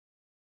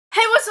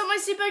Hey, what's up my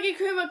super geek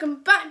crew?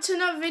 Welcome back to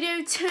another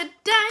video.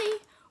 Today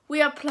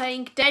we are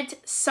playing Dead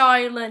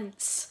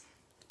Silence.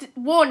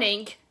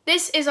 Warning,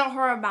 this is a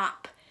horror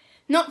map,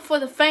 not for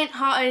the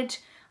faint-hearted,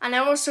 and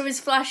there also is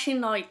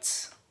flashing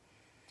lights.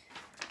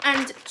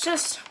 And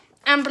just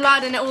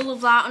blood and all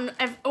of that,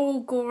 and all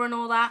gore and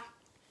all that.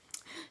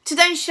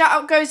 Today's shout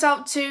out goes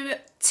out to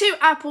 2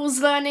 Apples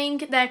Learning.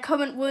 Their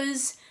comment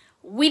was,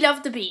 "We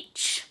love the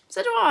beach."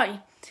 So do I.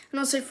 And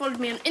also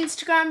followed me on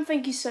Instagram.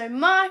 Thank you so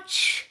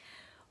much.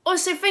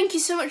 Also, thank you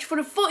so much for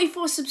the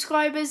 44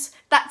 subscribers.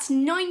 That's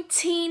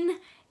 19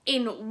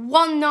 in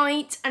one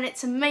night, and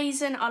it's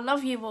amazing. I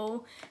love you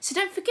all. So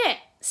don't forget,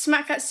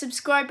 smack that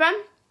subscribe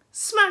button,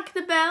 smack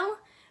the bell,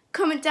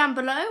 comment down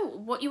below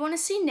what you want to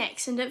see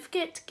next, and don't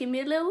forget to give me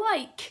a little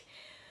like.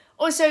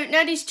 Also,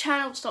 Nerdy's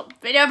channel, stop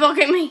video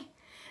blocking me.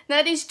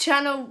 Nerdy's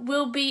channel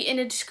will be in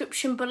the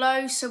description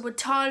below, so would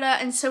Tyler,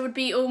 and so would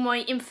be all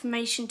my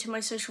information to my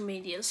social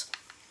medias.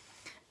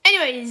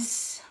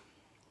 Anyways,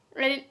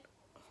 ready?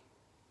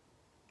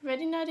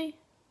 Ready, Nerdy?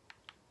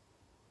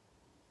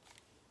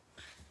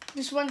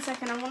 Just 1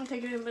 second, I want to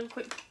take a little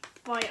quick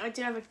bite. I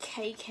do have a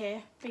cake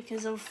here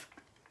because of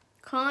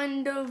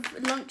kind of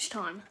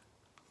lunchtime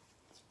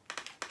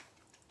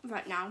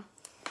right now.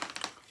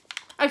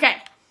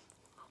 Okay.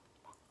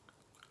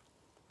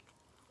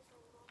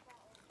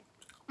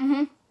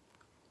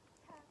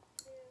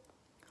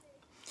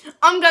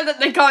 I'm glad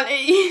that they can't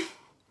eat.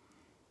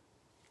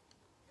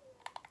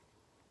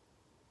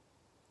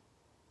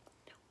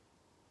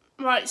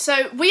 Right,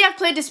 so we have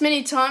played this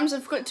many times. I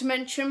forgot to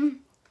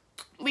mention.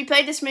 We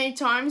played this many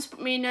times, but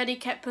me and Nerdy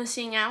kept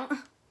pussying out.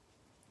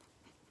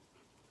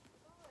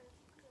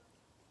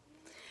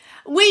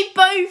 We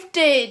both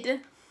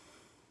did.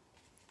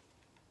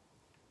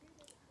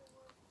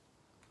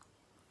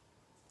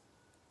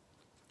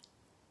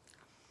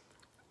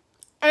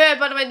 Oh yeah,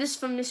 by the way, this is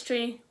from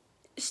Mystery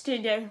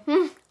Studio.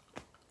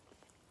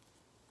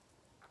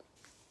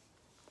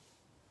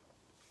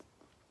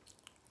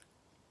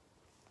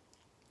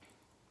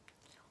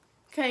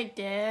 Okay,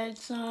 Dead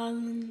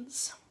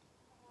Silence.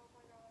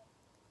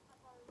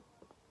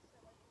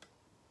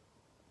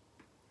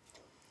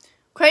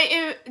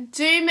 Creator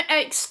Doom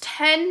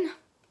X10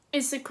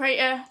 is the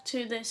creator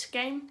to this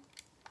game.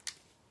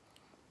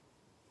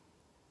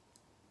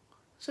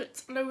 So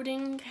it's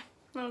loading.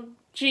 Oh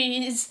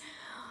jeez.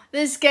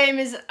 This game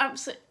is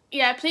absolutely...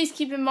 Yeah, please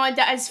keep in mind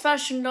that it's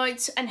flashing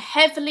lights and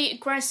heavily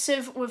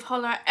aggressive with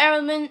horror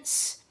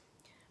elements.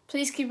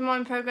 Please keep in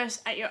mind progress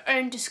at your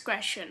own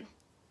discretion.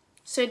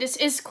 So this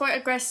is quite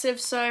aggressive,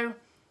 so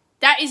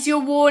that is your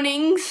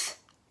warnings.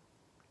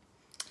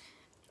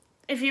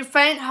 If you're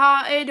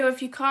faint-hearted or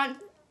if you can't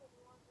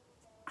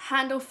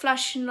handle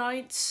flashing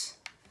lights.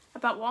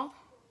 About what?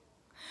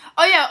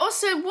 Oh yeah,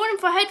 also warning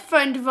for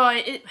headphone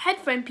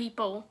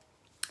people.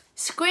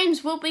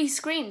 Screams will be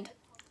screamed.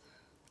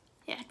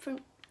 Yeah,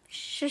 headphone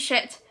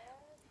shit.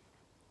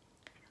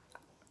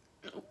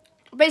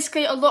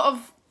 Basically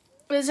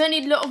there's only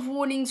a lot of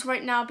warnings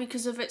right now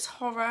because of its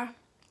horror.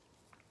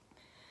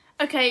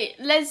 Okay,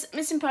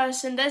 missing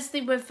person,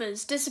 Leslie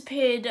Withers,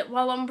 disappeared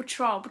while on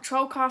patrol.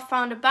 Patrol car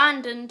found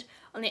abandoned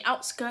on the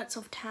outskirts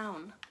of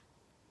town.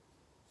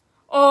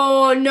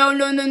 Oh, no.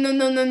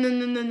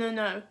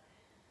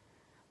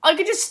 I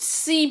could just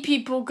see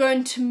people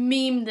going to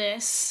meme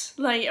this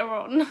later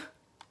on.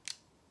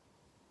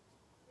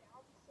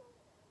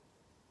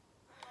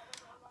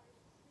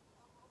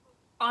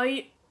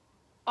 I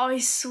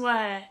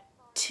swear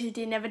to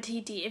the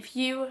Nevertiti,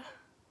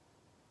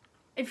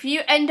 if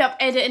you end up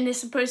editing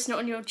this and posting it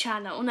on your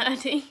channel,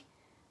 Nerdy.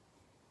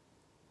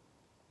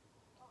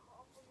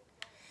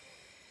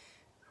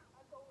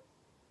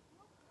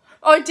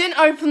 Oh, I didn't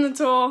open the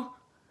door.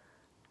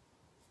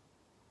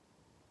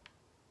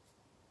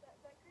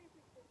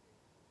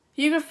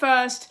 You go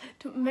first.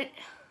 But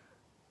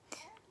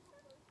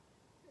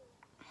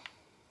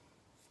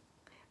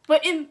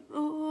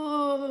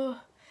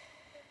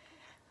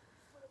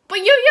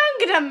you're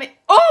younger than me.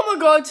 Oh my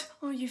god.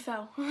 Oh, you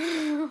fell.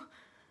 I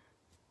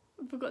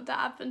forgot that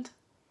happened.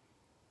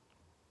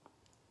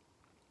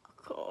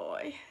 Oh,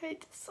 I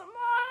hate it so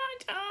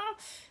much.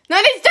 No,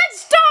 it's dead,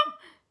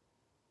 stop!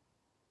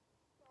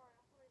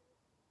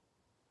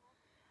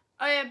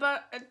 Oh yeah,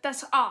 but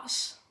that's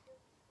us.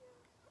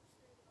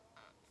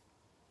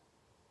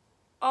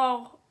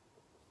 Oh,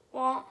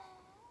 what?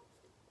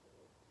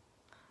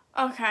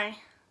 Okay.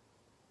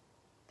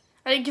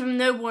 I didn't give him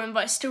no warning,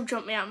 but it still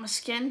jumped me out of my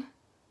skin.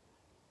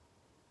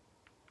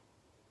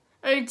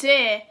 Oh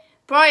dear.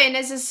 Brian,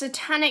 there's a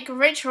satanic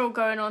ritual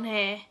going on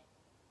here.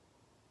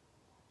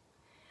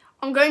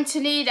 I'm going to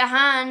need a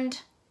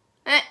hand.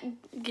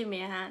 Give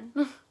me a hand.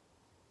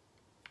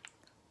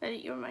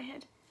 You're in my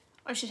head.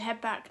 I should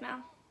head back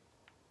now.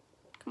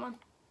 Come on.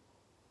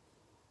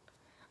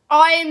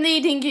 I am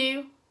leading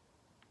you.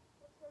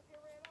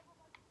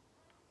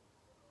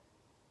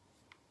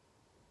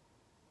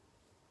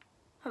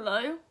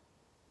 Hello?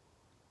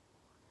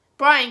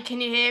 Brian,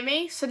 can you hear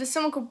me? So there's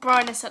someone called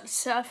Brian that's at the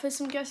surface,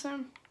 I'm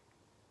guessing.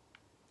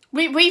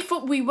 We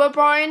thought we were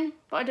Brian,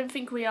 but I don't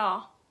think we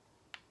are.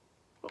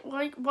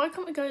 Why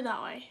can't we go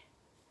that way?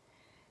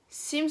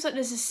 Seems like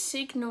there's a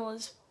signal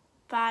as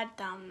bad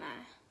down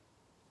there.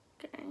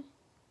 Okay.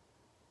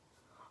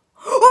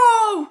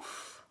 Oh!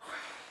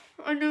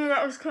 I knew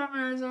that was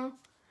coming as well.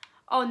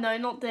 Oh no,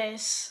 not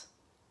this.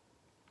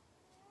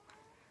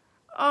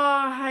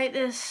 Oh, I hate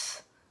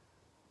this.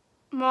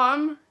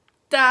 Mom,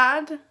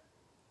 Dad,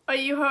 are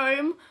you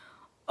home?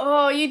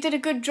 Oh, you did a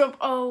good job.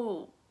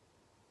 Oh.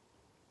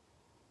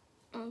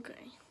 Okay.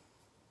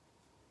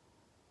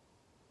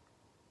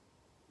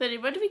 Lily,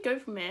 where do we go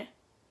from here?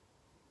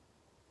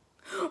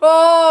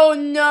 Oh,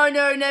 no,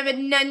 never,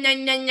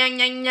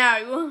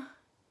 no.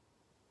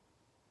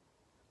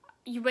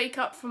 You wake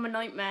up from a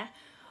nightmare.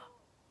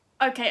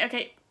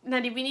 Okay.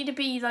 Nelly, we need to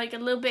be like a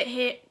little bit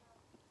here.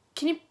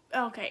 Can you,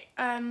 okay,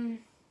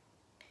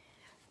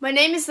 my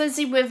name is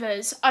Lizzie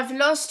Withers. I've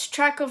lost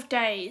track of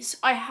days.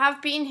 I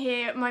have been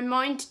here. My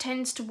mind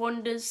tends to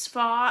wander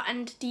far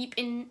and deep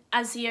in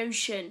as the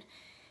ocean.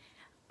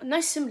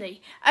 Nice simile.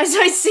 As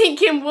I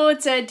sink in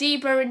water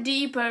deeper and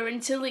deeper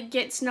until it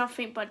gets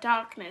nothing but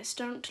darkness.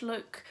 Don't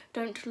look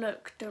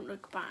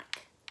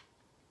back.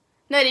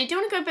 Nelly, do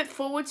you want to go a bit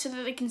forward so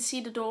that they can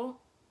see the door?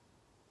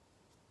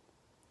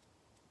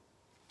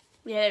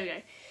 Yeah, there we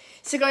go.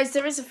 So guys,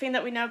 there is a thing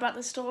that we know about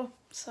this door.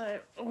 So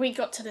we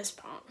got to this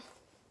part.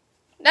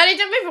 Nelly,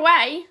 don't move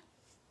away.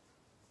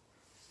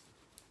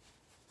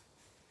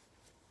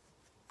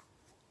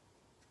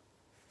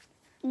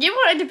 You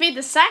wanted to be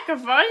the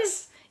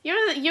sacrifice.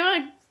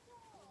 You're.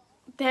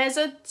 There's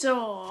a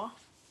door.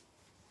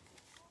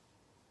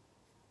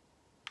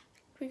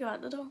 Can we go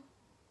out the door?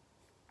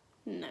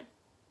 No.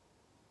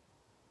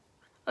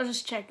 I was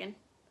just checking.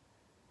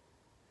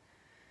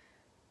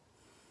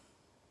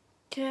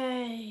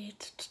 Okay.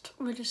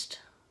 We're just.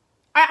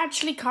 I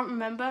actually can't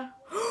remember.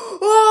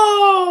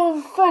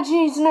 Oh,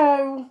 fudgies,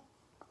 no.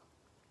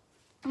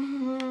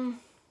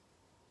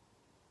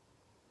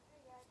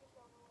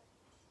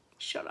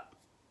 Shut up.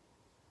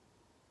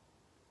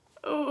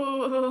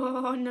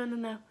 Oh,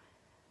 no.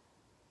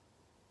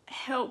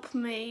 Help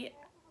me.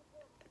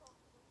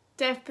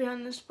 Death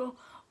behind this wall.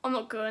 I'm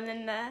not going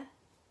in there.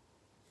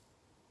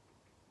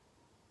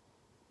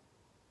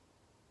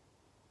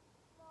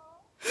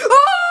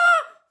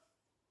 Ah!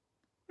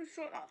 I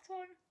shot that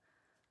time.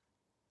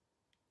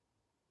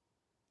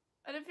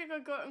 I don't think I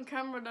got it on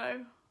camera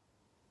though.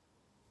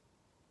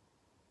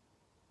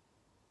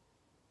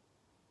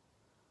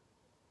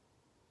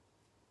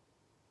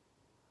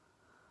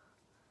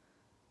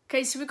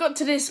 Okay, so we got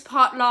to this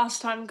part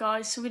last time,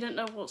 guys, so we don't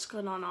know what's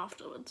going on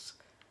afterwards.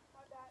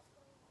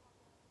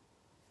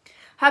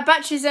 Her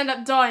batteries end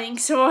up dying,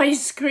 so I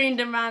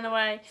screamed and ran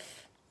away.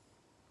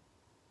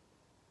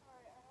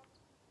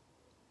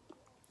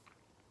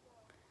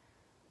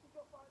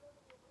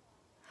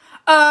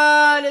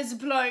 There's a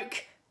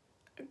bloke.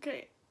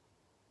 Okay.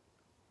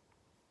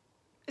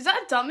 Is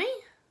that a dummy?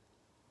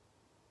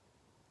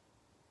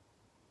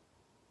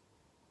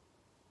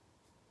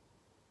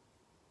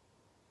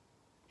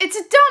 It's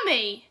a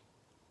dummy!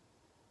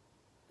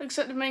 Looks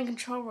like the main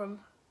control room.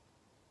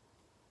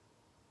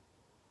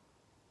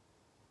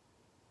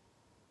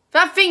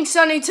 That thing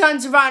suddenly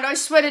turns around, I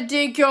swear to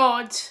dear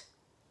God.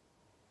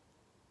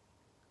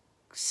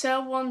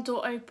 Cell 1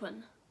 door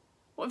open.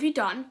 What have you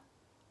done?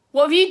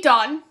 What have you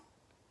done?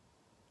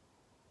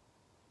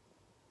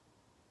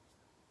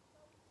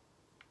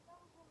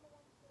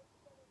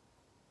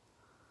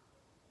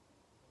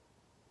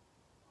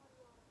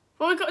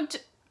 What we got to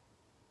do?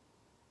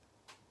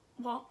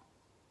 What?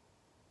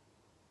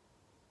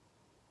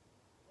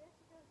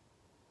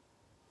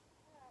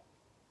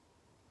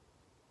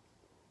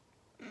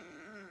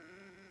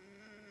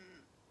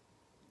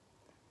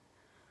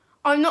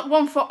 I'm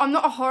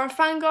not a horror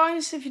fan,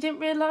 guys, if you didn't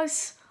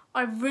realise.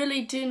 I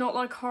really do not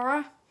like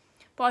horror.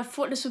 But I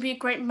thought this would be a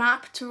great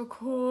map to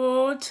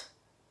record.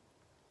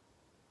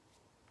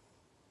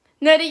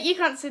 Nelly, you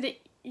can't say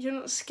that you're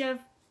not scared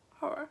of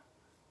horror.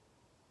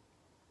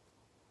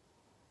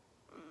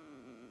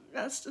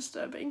 That's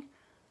disturbing.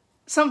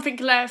 Something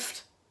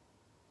left.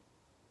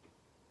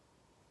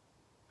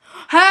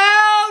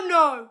 Hell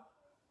no!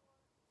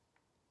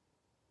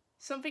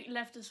 Something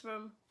left this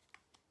room.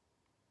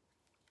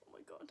 Oh my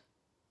God.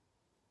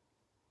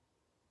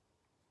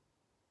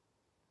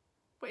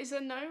 Wait, is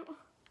there a note?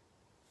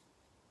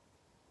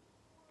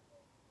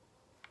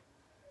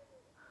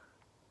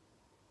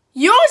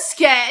 You're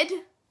scared?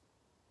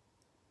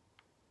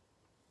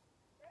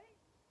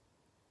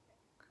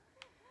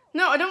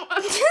 No, I don't.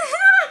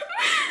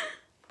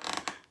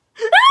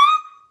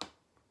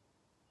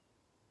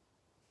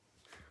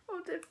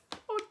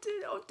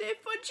 Oh dear,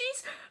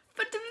 fudgies.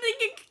 But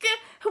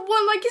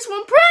one like is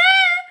one prayer.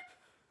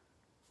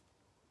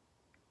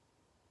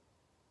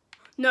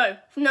 No.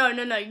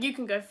 You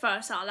can go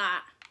first out of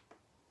that.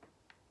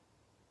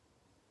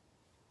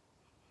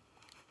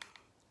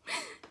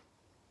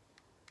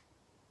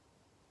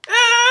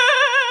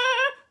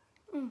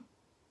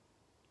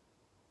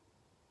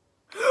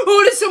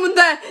 Oh, there's someone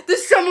there.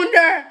 There's someone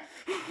there.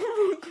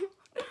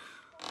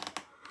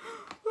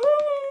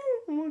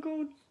 Oh my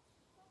God.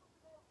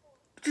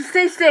 Just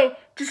stay still.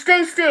 Just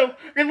stay still.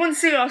 They won't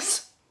see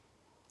us.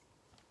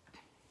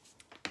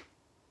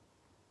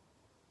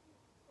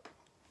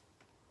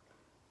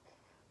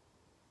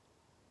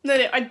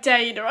 No, I dare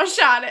you to rush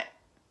at it.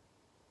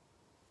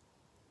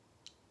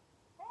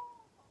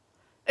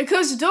 It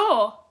closed the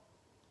door.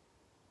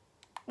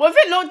 What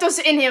if it locked us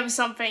in here or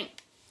something?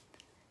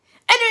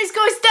 Anyways,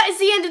 guys, that is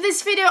the end of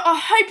this video. I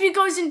hope you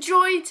guys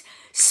enjoyed.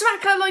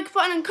 Smack that like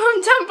button and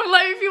comment down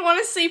below if you want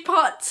to see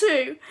part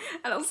 2.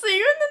 And I'll see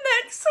you in the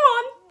next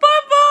one.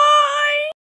 Bye-bye!